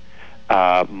back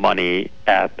money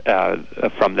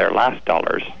from their last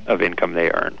dollars of income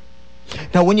they earn.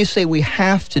 Now, when you say we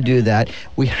have to do that,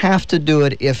 we have to do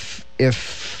it if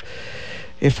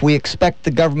we expect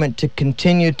the government to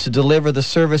continue to deliver the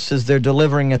services they're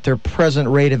delivering at their present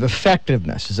rate of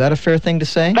effectiveness. Is that a fair thing to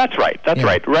say? That's right.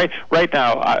 Right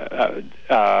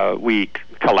now, we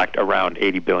collect around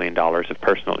 $80 billion of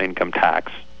personal income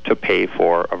tax to pay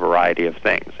for a variety of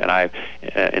things. And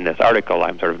in this article,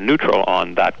 I'm sort of neutral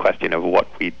on that question of what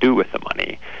we do with the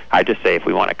money. I just say if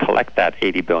we want to collect that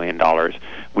 $80 billion,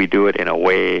 we do it in a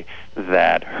way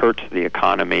that hurts the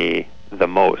economy the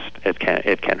most it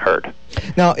can hurt.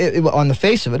 Now, on the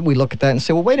face of it, we look at that and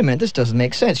say, well, wait a minute, this doesn't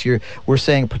make sense. We're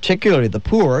saying particularly the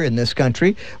poor in this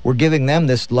country, we're giving them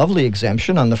this lovely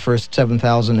exemption on the first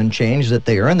 $7,000 and change that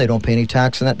they earn. They don't pay any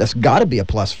tax on that. That's got to be a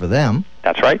plus for them.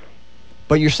 That's right.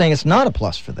 But you're saying it's not a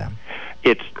plus for them.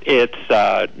 It's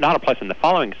not a plus in the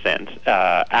following sense.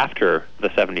 After the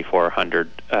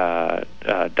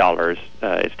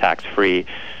 $7,400 is tax-free,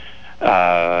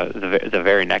 the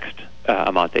very next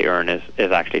amount they earn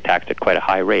is actually taxed at quite a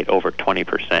high rate, over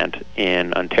 20%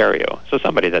 in Ontario. So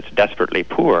somebody that's desperately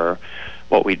poor,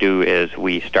 what we do is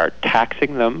we start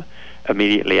taxing them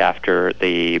immediately after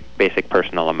the basic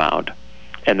personal amount.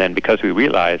 And then because we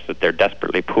realize that they're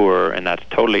desperately poor and that's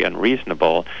totally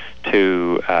unreasonable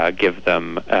to give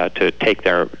them to take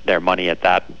their money at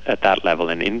that level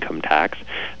in income tax,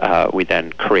 we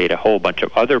then create a whole bunch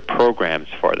of other programs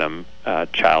for them,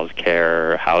 child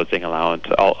care, housing allowance,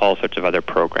 all sorts of other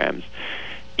programs,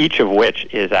 each of which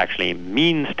is actually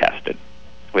means tested,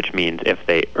 which means if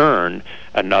they earn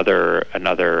another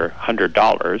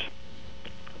 $100,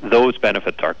 those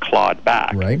benefits are clawed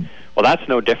back. Right. Well, that's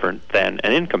no different than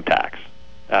an income tax.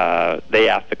 They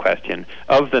ask the question,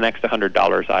 of the next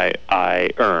 $100 I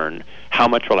earn, how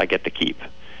much will I get to keep?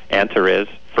 Answer is,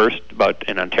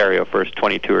 in Ontario, first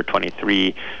 22 or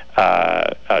 23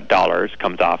 dollars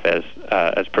comes off as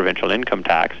provincial income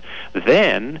tax.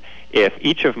 Then, if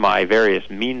each of my various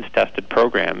means-tested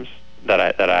programs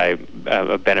that I'm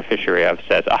a beneficiary of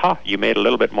says, aha, you made a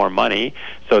little bit more money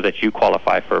so that you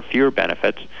qualify for fewer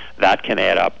benefits, that can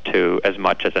add up to as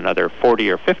much as another $40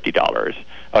 or $50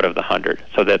 out of the 100,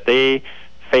 so that they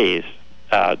face,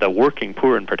 the working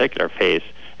poor in particular, face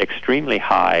extremely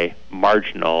high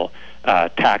marginal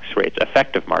tax rates,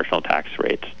 effective marginal tax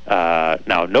rates.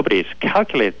 Now, nobody's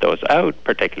calculated those out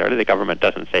particularly. The government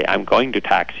doesn't say, I'm going to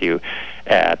tax you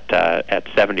at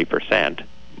 70%,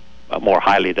 more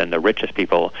highly than the richest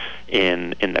people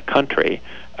in the country.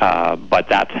 But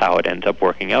that's how it ends up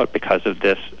working out because of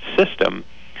this system,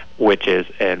 which is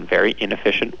a very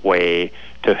inefficient way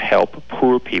to help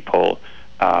poor people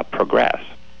progress.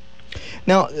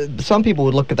 Now, some people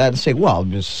would look at that and say, well,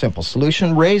 just a simple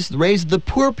solution, raise the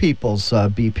poor people's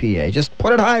BPA. Just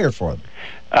put it higher for them.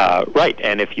 Right,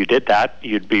 and if you did that,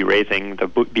 you'd be raising the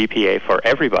BPA for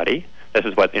everybody. This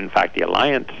is what, in fact, the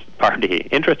Alliance Party,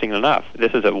 interesting enough,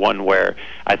 this is one where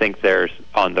I think there's,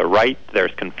 on the right,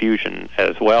 there's confusion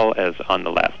as well as on the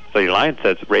left. So the Alliance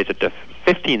says raise it to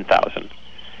 $15,000.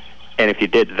 And if you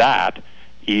did that,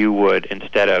 you would,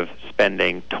 instead of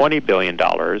spending $20 billion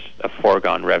of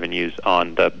foregone revenues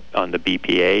on the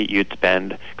BPA, you'd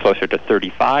spend closer to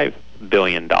 $35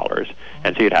 billion.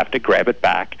 And so you'd have to grab it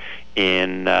back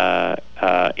in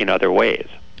other ways.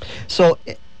 So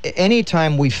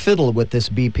anytime we fiddle with this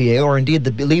BPA, or indeed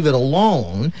leave it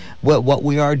alone, what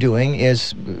we are doing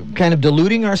is kind of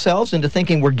deluding ourselves into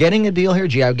thinking we're getting a deal here.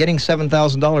 Gee, I'm getting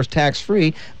 $7,000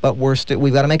 tax-free, but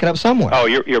we've got to make it up somewhere. Oh,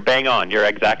 you're bang on. You're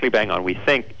exactly bang on. We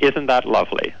think, isn't that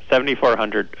lovely?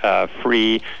 $7,400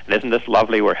 free, and isn't this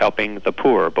lovely? We're helping the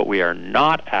poor, but we are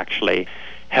not actually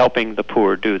helping the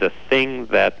poor do the thing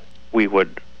that we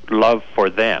would love for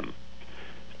them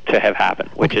to have happen,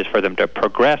 which is for them to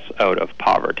progress out of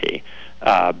poverty,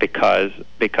 because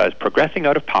progressing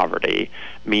out of poverty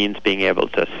means being able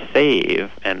to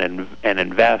save and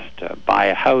invest, buy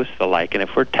a house, the like. And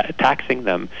if we're taxing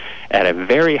them at a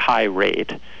very high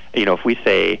rate, if we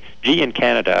say, gee, in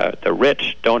Canada, the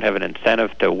rich don't have an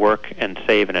incentive to work and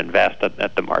save and invest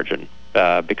at the margin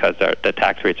because the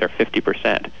tax rates are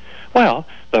 50%. Well,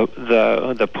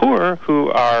 the poor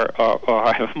who are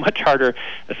have a much harder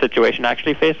situation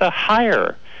actually face a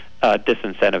higher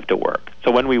disincentive to work.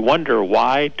 So when we wonder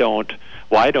why don't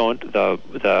the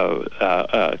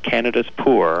Canada's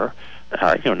poor,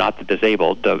 not the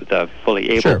disabled, the fully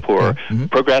able poor,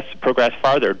 progress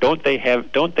farther? Don't they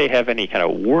have any kind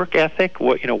of work ethic?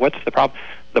 What's the problem?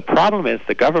 The problem is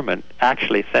the government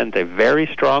actually sends a very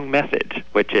strong message,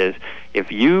 which is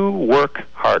if you work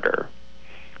harder,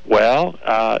 well,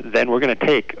 then we're going to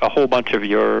take a whole bunch of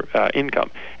your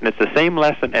income. And it's the same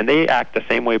lesson, and they act the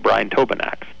same way Brian Tobin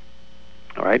acts.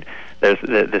 All right? There's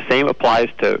the same applies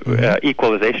to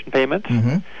equalization payments.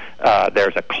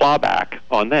 There's a clawback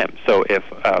on them. So if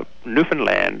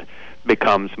Newfoundland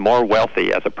becomes more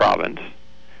wealthy as a province,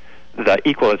 the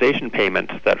equalization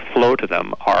payments that flow to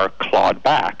them are clawed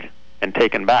back and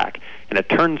taken back. And it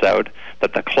turns out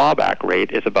that the clawback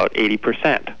rate is about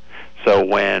 80%. So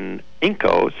when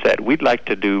Inco said, we'd like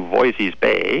to do Voisey's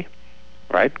Bay,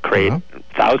 right, create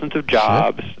thousands of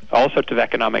jobs, all sorts of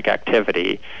economic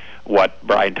activity, what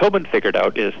Brian Tobin figured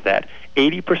out is that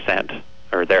 80%,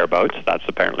 or thereabouts, that's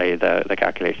apparently the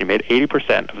calculation he made,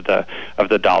 80% of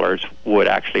the dollars would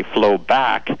actually flow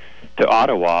back to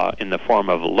Ottawa in the form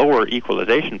of lower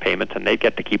equalization payments, and they'd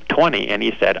get to keep 20, and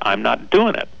he said, I'm not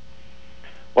doing it.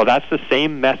 Well, that's the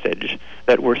same message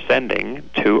that we're sending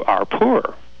to our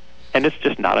poor, and it's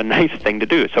just not a nice thing to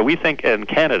do. So we think in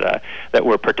Canada that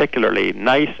we're particularly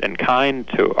nice and kind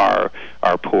to our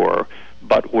poor,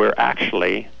 but we're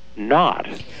actually not.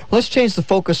 Let's change the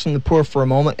focus from the poor for a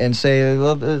moment and say,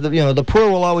 the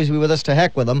poor will always be with us, to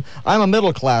heck with them. I'm a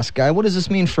middle-class guy. What does this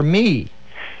mean for me?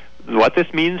 What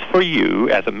this means for you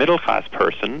as a middle-class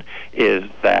person is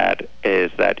that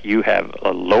you have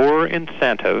a lower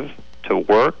incentive to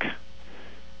work,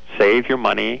 save your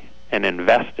money, and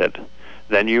invest it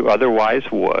than you otherwise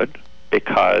would,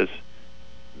 because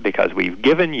we've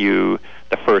given you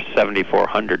the first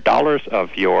 $7,400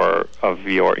 of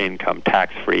your income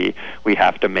tax-free. We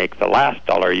have to make the last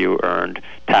dollar you earned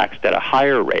taxed at a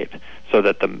higher rate, so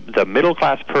that the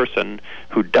middle-class person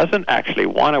who doesn't actually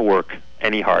want to work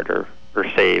any harder or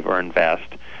save or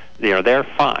invest, they're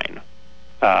fine.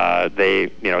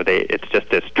 It's just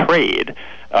this trade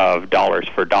of dollars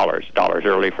for dollars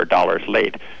early for dollars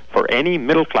late. For any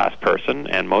middle-class person,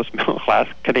 and most middle-class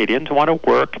Canadians want to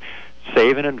work,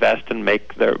 save and invest, and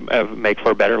make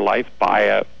for a better life, buy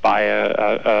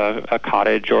a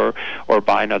cottage or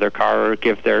buy another car, or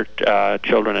give their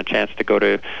children a chance to go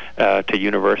to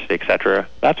university, etc.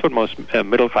 That's what most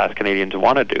middle-class Canadians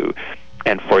want to do.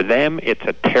 And for them, it's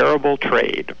a terrible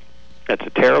trade. It's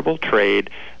a terrible trade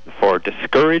for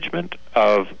discouragement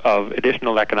of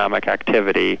additional economic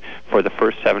activity for the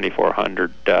first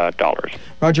 $7,400.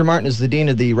 Roger Martin is the Dean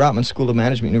of the Rotman School of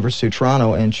Management, University of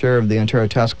Toronto, and Chair of the Ontario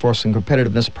Task Force on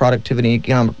Competitiveness, Productivity, and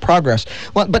Economic Progress.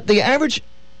 Well, but the average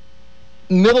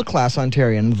middle-class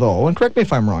Ontarian, though, and correct me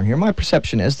if I'm wrong here, my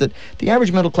perception is that the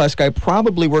average middle-class guy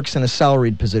probably works in a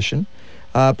salaried position,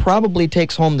 probably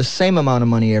takes home the same amount of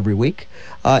money every week,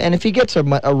 and if he gets a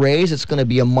raise, it's going to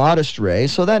be a modest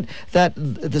raise. So that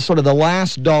the sort of the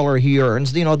last dollar he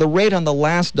earns, the rate on the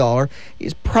last dollar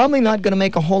is probably not going to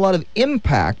make a whole lot of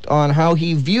impact on how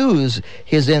he views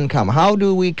his income. How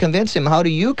do we convince him? How do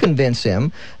you convince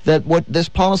him that what this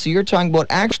policy you're talking about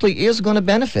actually is going to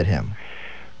benefit him?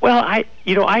 Well, I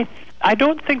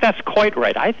don't think that's quite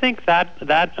right. I think that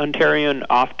Ontarian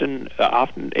often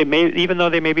it may, even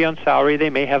though they may be on salary, they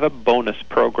may have a bonus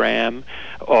program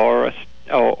or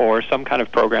some kind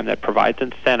of program that provides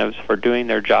incentives for doing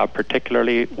their job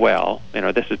particularly well.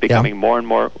 This is becoming more and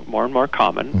more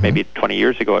common. Mm-hmm. Maybe 20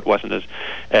 years ago it wasn't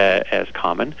as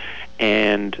common,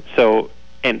 and so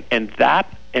and that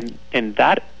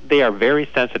they are very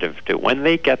sensitive to when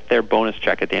they get their bonus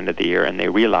check at the end of the year and they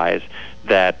realize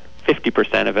that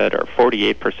 50% of it or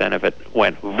 48% of it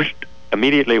went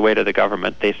immediately away to the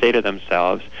government. They say to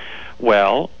themselves,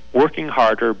 well, working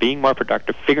harder, being more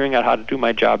productive, figuring out how to do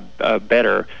my job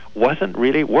better wasn't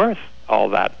really worth all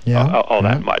that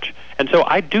that much. And so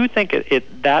I do think it's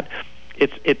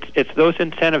those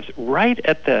incentives right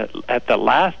at the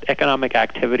last economic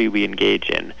activity we engage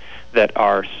in that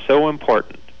are so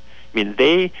important. I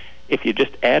mean, if you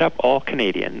just add up all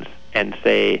Canadians and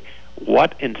say,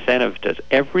 what incentive does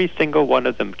every single one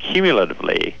of them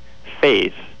cumulatively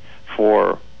face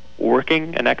for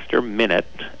working an extra minute,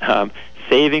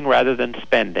 saving rather than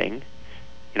spending,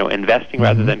 investing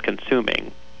rather than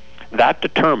consuming? That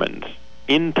determines,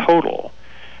 in total,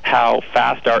 how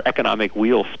fast our economic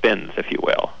wheel spins, if you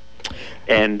will.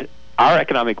 And our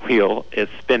economic wheel is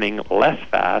spinning less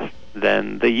fast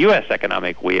than the U.S.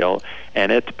 economic wheel,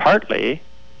 and it's partly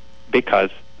because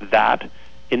that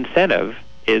incentive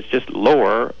is just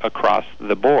lower across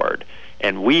the board.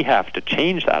 And we have to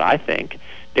change that, I think,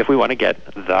 if we want to get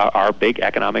our big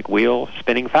economic wheel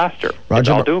spinning faster. It's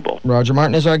all doable. Roger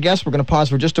Martin is our guest. We're going to pause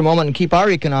for just a moment and keep our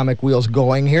economic wheels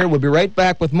going here. We'll be right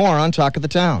back with more on Talk of the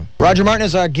Town. Roger Martin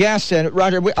is our guest. And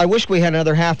Roger, I wish we had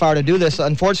another half hour to do this.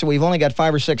 Unfortunately, we've only got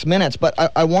 5 or 6 minutes. But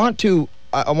I want to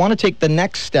take the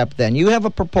next step then. You have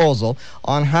a proposal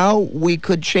on how we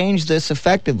could change this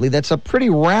effectively. That's a pretty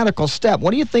radical step.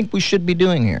 What do you think we should be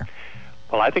doing here?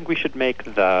 Well, I think we should make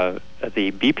the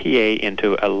BPA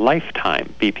into a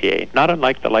lifetime BPA, not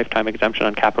unlike the lifetime exemption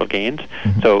on capital gains.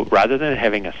 Mm-hmm. So rather than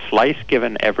having a slice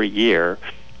given every year,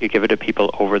 you give it to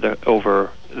people over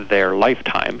their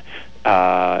lifetime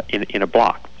in a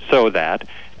block, so that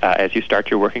as you start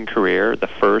your working career, the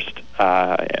first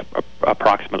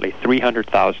approximately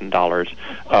 $300,000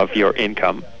 of your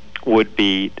income would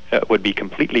be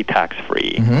completely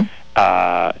tax-free.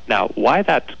 Mm-hmm. Now, why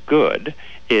that's good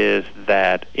is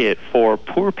that for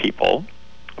poor people,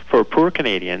 for poor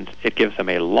Canadians, it gives them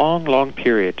a long, long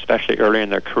period, especially early in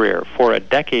their career, for a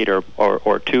decade or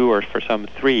 2, or for some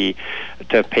 3,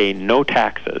 to pay no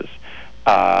taxes.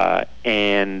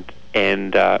 And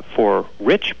for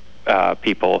rich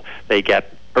people, they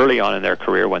get early on in their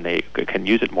career, when they can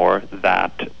use it more,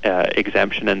 that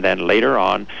exemption, and then later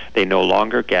on they no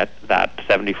longer get that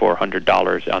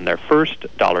 $7,400 on their first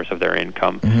dollars of their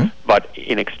income. Mm-hmm. But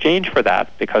in exchange for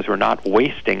that, because we're not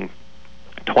wasting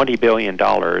 $20 billion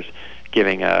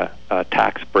giving a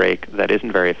tax break that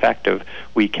isn't very effective,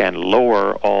 we can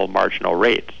lower all marginal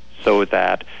rates, so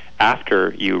that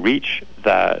after you reach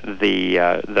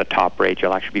the top rate,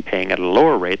 you'll actually be paying at a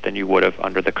lower rate than you would have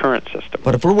under the current system.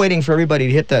 But if we're waiting for everybody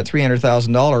to hit that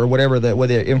 $300,000 or whatever the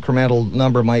incremental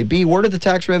number might be, where do the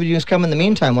tax revenues come in the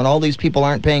meantime when all these people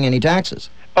aren't paying any taxes?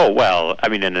 Oh, well, I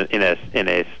mean, in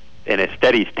a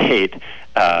steady state,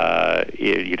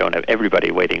 you don't have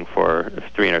everybody waiting for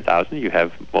 $300,000. You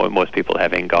have most people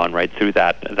having gone right through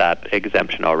that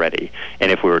exemption already.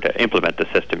 And if we were to implement the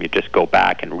system, you just go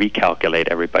back and recalculate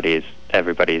everybody's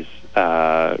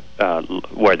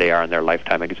where they are in their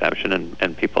lifetime exemption,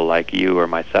 and people like you or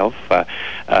myself,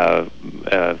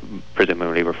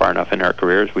 presumably we're far enough in our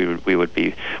careers, we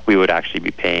would actually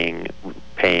be paying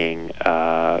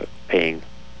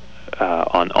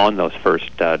on those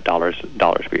first dollars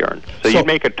we earn. So you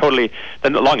make it totally.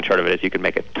 Then the long and short of it is, you can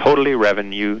make it totally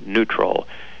revenue neutral,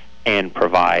 and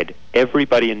provide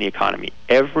everybody in the economy,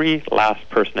 every last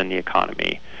person in the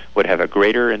economy, would have a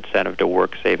greater incentive to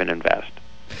work, save, and invest,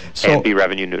 and be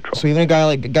revenue neutral. So even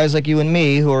guys like you and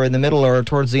me, who are in the middle or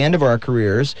towards the end of our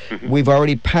careers, mm-hmm. we've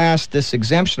already passed this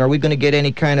exemption. Are we going to get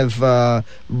any kind of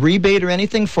rebate or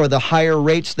anything for the higher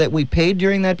rates that we paid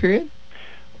during that period?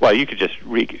 Well, you could just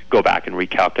go back and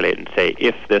recalculate and say,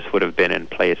 if this would have been in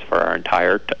place for our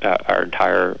entire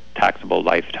taxable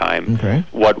lifetime, okay.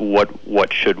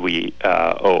 what should we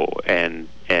owe, and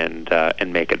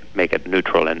make it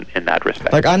neutral in that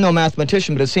respect. Like, I'm no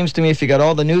mathematician, but it seems to me if you got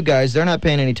all the new guys, they're not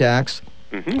paying any tax.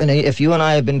 Mm-hmm. And if you and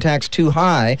I have been taxed too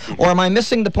high, mm-hmm. or am I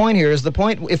missing the point here? Is the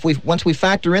point, once we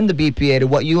factor in the BPA to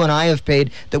what you and I have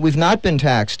paid, that we've not been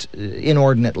taxed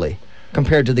inordinately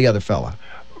compared to the other fella?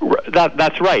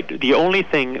 That's right. The only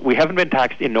thing, we haven't been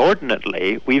taxed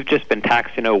inordinately, we've just been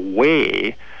taxed in a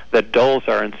way that dulls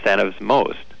our incentives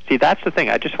most. See, that's the thing.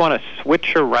 I just want to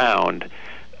switch around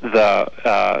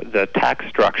the tax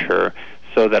structure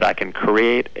so that I can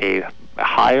create a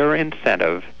higher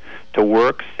incentive to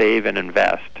work, save, and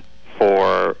invest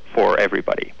for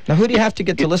everybody. Now, who do you have to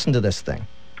get to listen to this thing?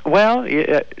 Well,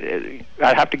 I'd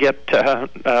have to get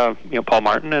Paul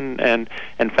Martin and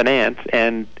finance,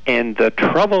 and the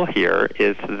trouble here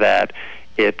is that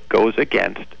it goes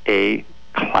against a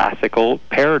classical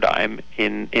paradigm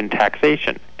in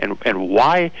taxation, and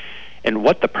why, and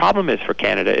what the problem is for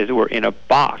Canada is we're in a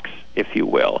box, if you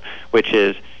will, which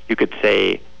is, you could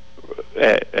say,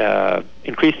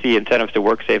 increase the incentives to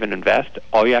work, save, and invest.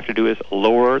 All you have to do is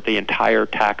lower the entire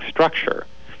tax structure.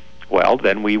 Well,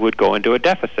 then we would go into a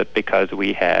deficit, because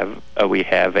we have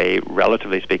a,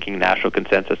 relatively speaking, national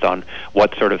consensus on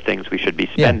what sort of things we should be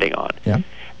spending on. Yeah.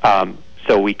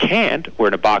 So we can't. We're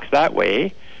in a box that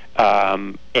way.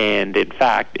 And in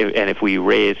fact, if we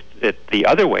raised it the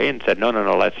other way and said, no,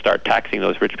 let's start taxing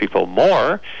those rich people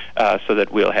more, so that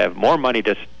we'll have more money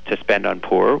to spend on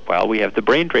poor, well, we have the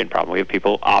brain drain problem. We have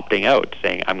people opting out,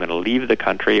 saying, I'm going to leave the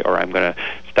country, or I'm going to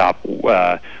stop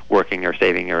working or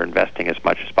saving or investing as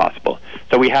much as possible.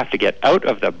 So we have to get out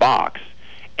of the box,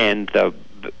 and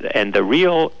the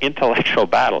real intellectual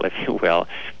battle, if you will,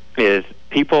 is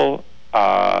people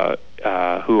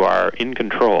who are in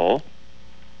control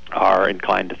are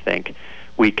inclined to think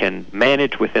we can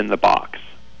manage within the box.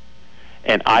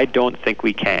 And I don't think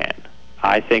we can.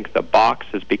 I think the box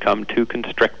has become too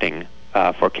constricting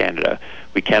for Canada.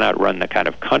 We cannot run the kind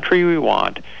of country we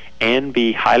want and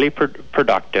be highly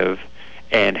productive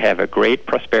and have a great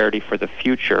prosperity for the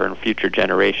future and future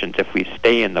generations if we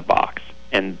stay in the box.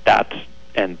 And that's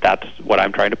what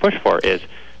I'm trying to push for. Is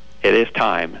it is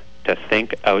time to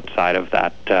think outside of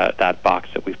that box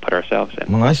that we've put ourselves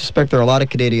in. Well, I suspect there are a lot of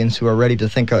Canadians who are ready to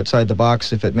think outside the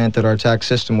box if it meant that our tax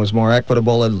system was more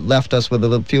equitable and left us with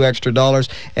a few extra dollars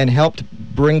and helped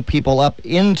bring people up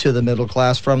into the middle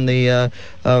class from the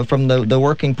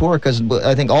working poor. Because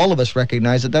I think all of us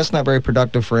recognize that that's not very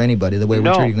productive for anybody the way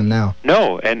we're treating them now.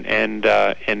 No, and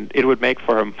it would make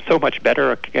for so much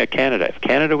better Canada if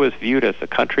Canada was viewed as a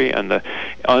country on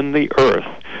the earth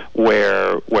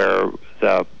where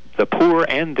the poor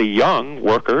and the young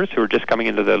workers who are just coming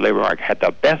into the labor market had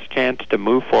the best chance to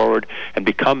move forward and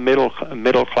become middle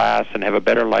class and have a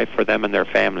better life for them and their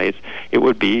families. It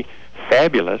would be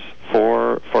fabulous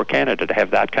for Canada to have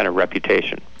that kind of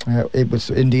reputation.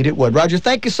 Indeed it would. Roger,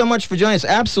 thank you so much for joining us.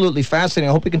 Absolutely fascinating.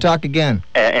 I hope we can talk again.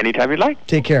 Anytime you'd like.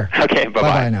 Take care. Okay, bye-bye.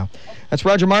 Bye-bye now. That's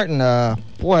Roger Martin.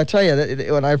 Boy, I tell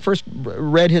you, when I first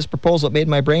read his proposal, it made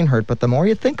my brain hurt, but the more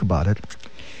you think about it, it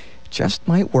just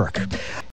might work.